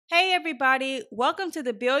Hey, everybody. Welcome to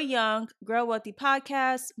the Bill Young Grow Wealthy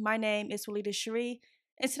podcast. My name is Walida Cherie,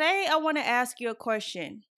 and today I want to ask you a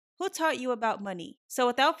question. Who taught you about money? So,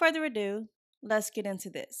 without further ado, let's get into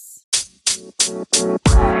this.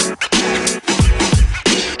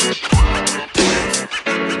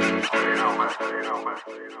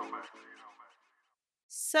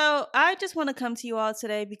 So, I just want to come to you all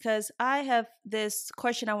today because I have this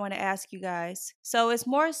question I want to ask you guys. So, it's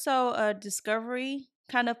more so a discovery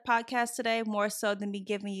kind of podcast today, more so than me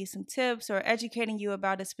giving you some tips or educating you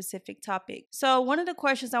about a specific topic. So, one of the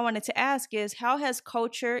questions I wanted to ask is how has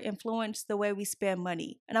culture influenced the way we spend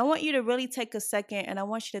money? And I want you to really take a second and I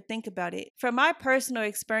want you to think about it. From my personal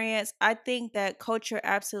experience, I think that culture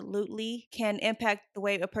absolutely can impact the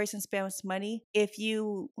way a person spends money. If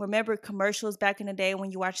you remember commercials back in the day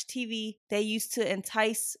when you watched TV, they used to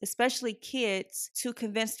entice, especially kids, to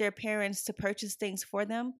convince their parents to purchase things for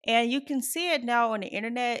them. And you can see it now on the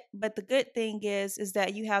internet, but the good thing is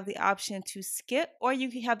that you have the option to skip or you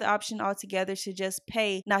can have the option altogether to just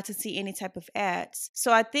pay not to see any type of ads.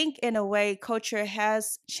 So I think in a way culture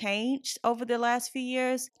has changed over the last few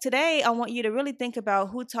years. Today I want you to really think about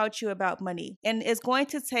who taught you about money. And it's going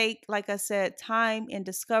to take, like I said, time and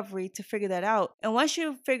discovery to figure that out. And once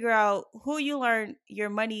you figure out who you learn your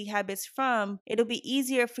money habits from, it'll be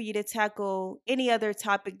easier for you to tackle any other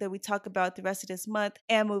topic that we talk about the rest of this month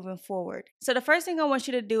and moving forward. So the first thing I want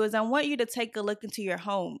you to do is I want you to take a look into your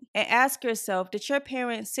home and ask yourself, did your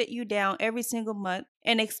parents sit you down every single month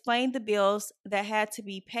and explain the bills that had to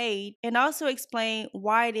be paid and also explain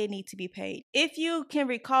why they need to be paid? If you can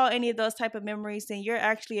recall any of those type of memories, then you're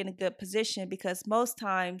actually in a good position because most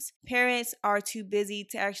times parents are too busy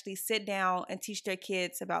to actually sit down and teach their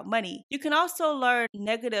kids about money. You can also learn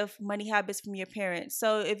negative money habits from your parents.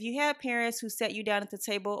 So if you had parents who sat you down at the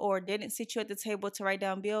table or didn't sit you at the table to write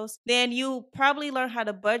down bills, then you probably learn how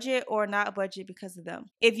to budget or not budget because of them.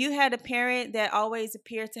 If you had a parent that always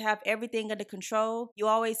appeared to have everything under control, you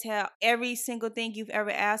always have every single thing you've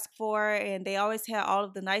ever asked for, and they always had all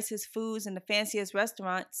of the nicest foods and the fanciest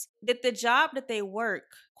restaurants, did the job that they work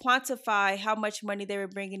quantify how much money they were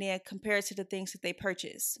bringing in compared to the things that they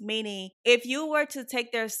purchase? Meaning, if you were to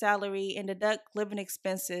take their salary and deduct living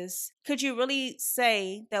expenses, could you really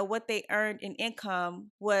say that what they earned in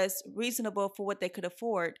income was reasonable for what they could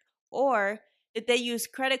afford? Or did they use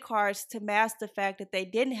credit cards to mask the fact that they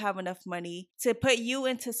didn't have enough money to put you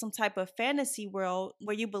into some type of fantasy world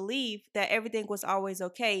where you believe that everything was always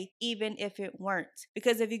okay, even if it weren't?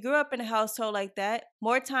 Because if you grew up in a household like that,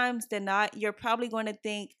 more times than not, you're probably going to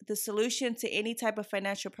think the solution to any type of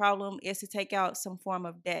financial problem is to take out some form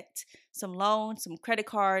of debt, some loan, some credit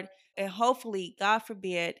card, and hopefully, God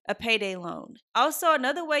forbid, a payday loan. Also,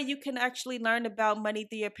 another way you can actually learn about money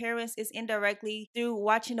through your parents is indirectly through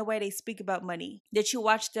watching the way they speak about money. Did you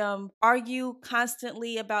watch them argue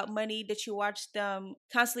constantly about money? Did you watch them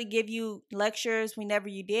constantly give you lectures whenever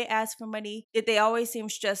you did ask for money? Did they always seem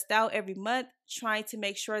stressed out every month, trying to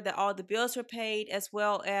make sure that all the bills are paid as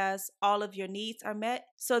well as all of your needs are met?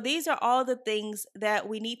 So these are all the things that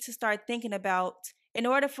we need to start thinking about in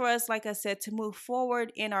order for us, like I said, to move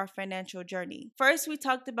forward in our financial journey. First, we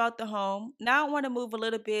talked about the home. Now I want to move a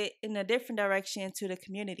little bit in a different direction to the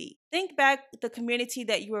community. Think back the community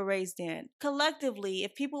that you were raised in. Collectively,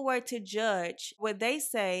 if people were to judge, would they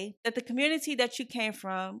say that the community that you came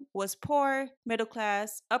from was poor, middle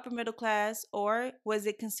class, upper middle class, or was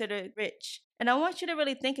it considered rich? And I want you to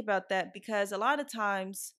really think about that because a lot of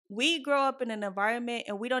times we grow up in an environment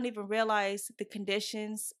and we don't even realize the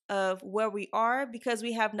conditions of where we are because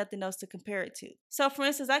we have nothing else to compare it to. So, for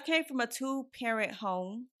instance, I came from a two-parent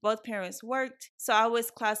home. Both parents worked, so I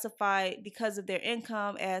was classified because of their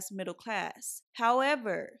income as middle class.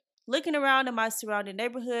 However, looking around in my surrounding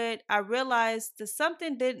neighborhood, I realized that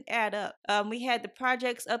something didn't add up. We had the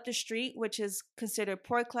projects up the street, which is considered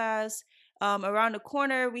poor class. Around the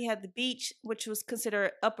corner, we had the beach, which was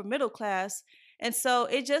considered upper middle class. And so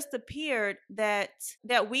it just appeared that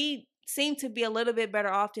we seemed to be a little bit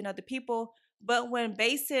better off than other people. But when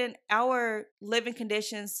basing our living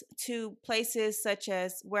conditions to places such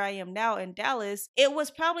as where I am now in Dallas, it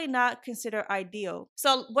was probably not considered ideal.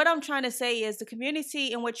 So, what I'm trying to say is the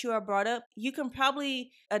community in which you are brought up, you can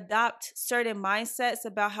probably adopt certain mindsets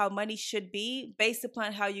about how money should be based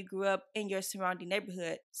upon how you grew up in your surrounding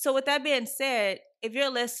neighborhood. So, with that being said, if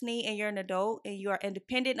you're listening and you're an adult and you are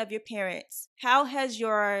independent of your parents, how has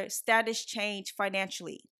your status changed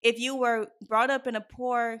financially? If you were brought up in a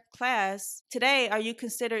poor class, today are you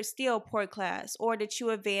considered still poor class or did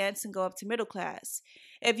you advance and go up to middle class?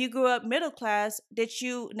 If you grew up middle class, did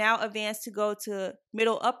you now advance to go to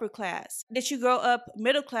middle upper class? Did you grow up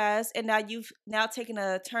middle class and now you've now taken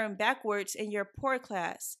a turn backwards in your poor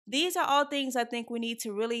class? These are all things I think we need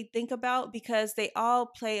to really think about because they all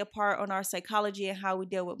play a part on our psychology and how we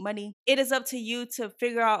deal with money. It is up to you to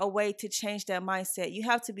figure out a way to change that mindset. You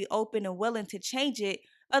have to be open and willing to change it.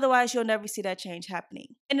 Otherwise, you'll never see that change happening.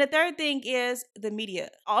 And the third thing is the media.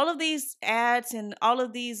 All of these ads and all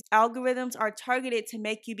of these algorithms are targeted to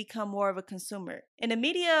make you become more of a consumer. And the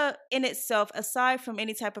media in itself, aside from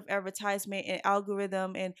any type of advertisement and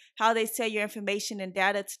algorithm and how they sell your information and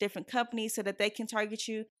data to different companies so that they can target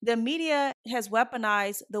you, the media has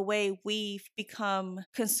weaponized the way we've become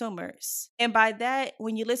consumers. And by that,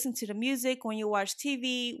 when you listen to the music, when you watch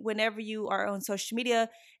TV, whenever you are on social media,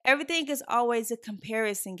 everything is always a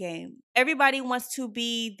comparison game. Everybody wants to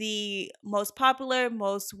be the most popular,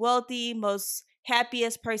 most wealthy, most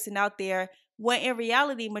happiest person out there, when in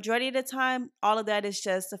reality, majority of the time, all of that is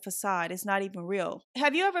just a facade. It's not even real.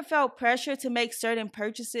 Have you ever felt pressure to make certain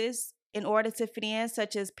purchases in order to fit in,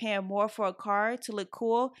 such as paying more for a car to look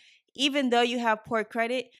cool, even though you have poor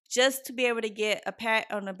credit, just to be able to get a pat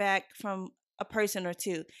on the back from a person or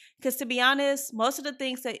two? Because to be honest, most of the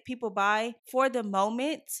things that people buy for the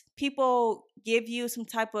moment, people give you some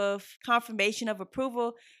type of confirmation of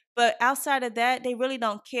approval. But outside of that, they really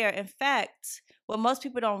don't care. In fact, what most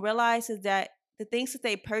people don't realize is that the things that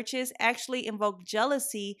they purchase actually invoke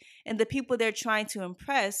jealousy in the people they're trying to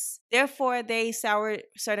impress. Therefore, they sour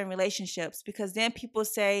certain relationships because then people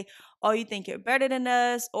say, oh, you think you're better than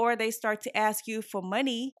us, or they start to ask you for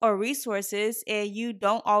money or resources and you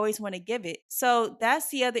don't always want to give it. So that's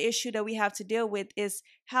the other issue that we have to deal with, is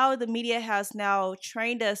how the media has now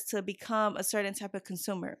trained us to become a certain type of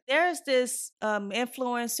consumer. There's this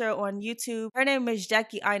influencer on YouTube. Her name is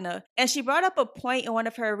Jackie Aina, and she brought up a point in one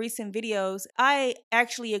of her recent videos I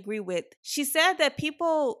actually agree with. She said that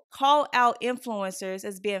people call out influencers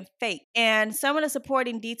as being fake, and some of the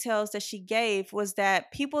supporting details that she gave was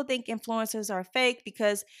that people think influencers are fake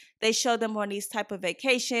because they show them on these type of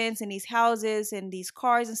vacations and these houses and these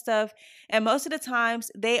cars and stuff, and most of the times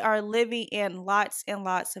they are living in lots and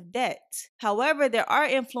lots of debt. However, there are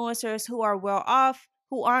influencers who are well off,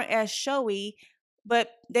 who aren't as showy, but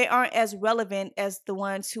they aren't as relevant as the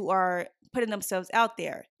ones who are putting themselves out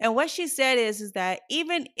there. And what she said is that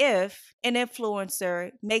even if an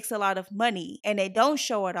influencer makes a lot of money and they don't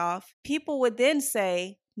show it off, people would then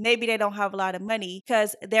say maybe they don't have a lot of money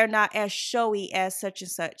because they're not as showy as such and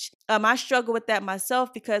such. I struggle with that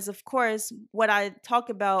myself because, of course, what I talk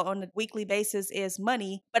about on a weekly basis is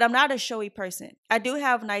money, but I'm not a showy person. I do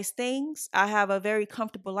have nice things. I have a very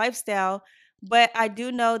comfortable lifestyle, but I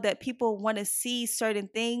do know that people want to see certain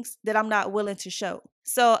things that I'm not willing to show.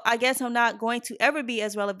 So I guess I'm not going to ever be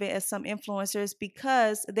as relevant as some influencers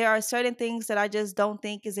because there are certain things that I just don't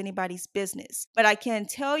think is anybody's business. But I can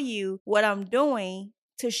tell you what I'm doing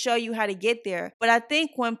to show you how to get there. But I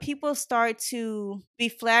think when people start to be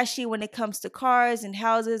flashy when it comes to cars and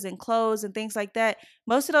houses and clothes and things like that,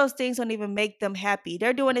 most of those things don't even make them happy.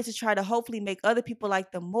 They're doing it to try to hopefully make other people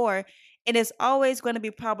like them more. And it's always going to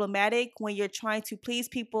be problematic when you're trying to please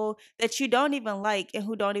people that you don't even like and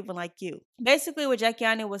who don't even like you. Basically, what Jackie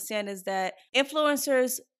Aina was saying is that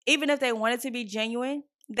influencers, even if they wanted to be genuine,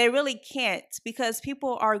 they really can't because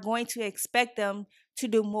people are going to expect them to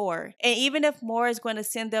do more. And even if more is going to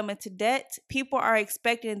send them into debt, people are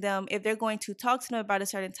expecting them, if they're going to talk to them about a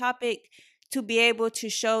certain topic, to be able to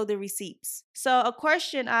show the receipts. So a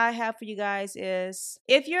question I have for you guys is,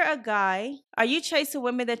 if you're a guy, are you chasing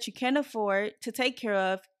women that you can afford to take care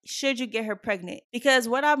of? Should you get her pregnant? Because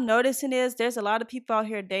what I'm noticing is there's a lot of people out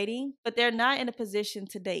here dating, but they're not in a position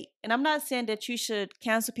to date. And I'm not saying that you should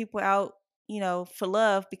cancel people out, for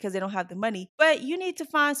love because they don't have the money, but you need to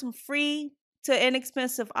find some free to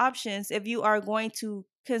inexpensive options if you are going to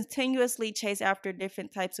continuously chase after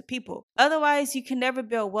different types of people. Otherwise, you can never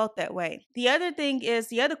build wealth that way. The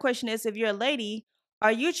other question is, if you're a lady,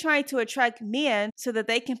 are you trying to attract men so that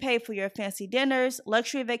they can pay for your fancy dinners,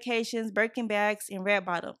 luxury vacations, Birkin bags, and red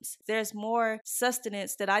bottoms? There's more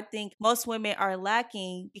sustenance that I think most women are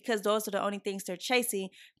lacking because those are the only things they're chasing,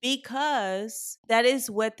 because that is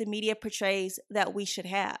what the media portrays that we should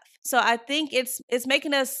have. So I think it's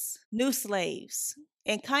making us new slaves.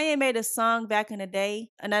 And Kanye made a song back in the day,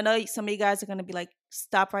 and I know some of you guys are going to be like,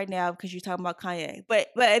 stop right now because you're talking about Kanye. But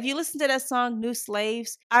if you listen to that song, New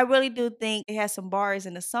Slaves, I really do think it has some bars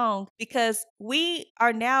in the song because we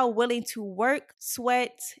are now willing to work,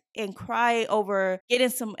 sweat, and cry over getting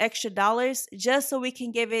some extra dollars just so we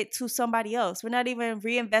can give it to somebody else. We're not even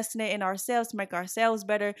reinvesting it in ourselves to make ourselves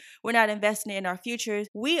better. We're not investing it in our futures.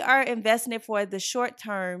 We are investing it for the short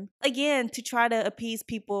term, again, to try to appease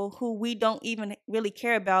people who we don't even really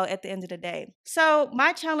care about at the end of the day. So,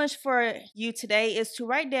 my challenge for you today is to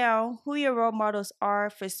write down who your role models are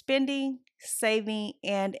for spending, saving,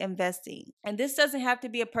 and investing. And this doesn't have to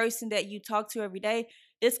be a person that you talk to every day.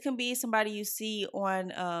 This can be somebody you see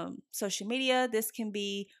on social media. This can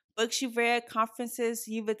be books you've read, conferences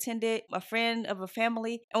you've attended, a friend of a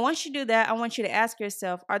family. And once you do that, I want you to ask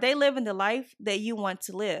yourself, are they living the life that you want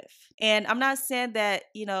to live? And I'm not saying that,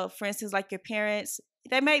 for instance, like your parents,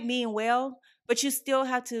 they might mean well, but you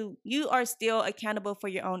are still accountable for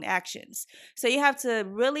your own actions. So you have to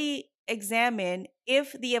really examine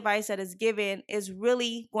if the advice that is given is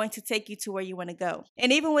really going to take you to where you want to go.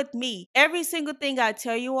 And even with me, every single thing I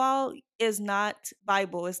tell you all is not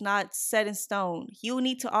Bible. It's not set in stone. You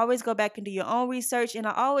need to always go back and do your own research. And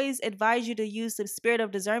I always advise you to use the spirit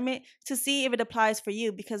of discernment to see if it applies for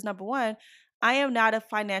you. Because number one, I am not a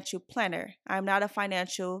financial planner. I'm not a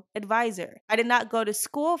financial advisor. I did not go to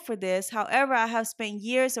school for this. However, I have spent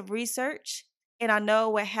years of research and I know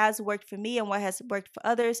what has worked for me and what has worked for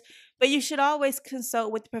others. But you should always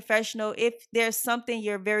consult with the professional if there's something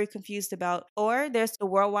you're very confused about. Or there's the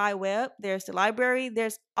World Wide Web, there's the library.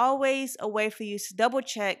 There's always a way for you to double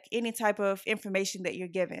check any type of information that you're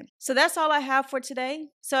given. So that's all I have for today.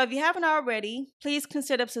 So if you haven't already, please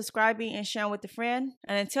consider subscribing and sharing with a friend.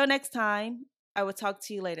 And until next time, I will talk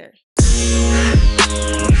to you later.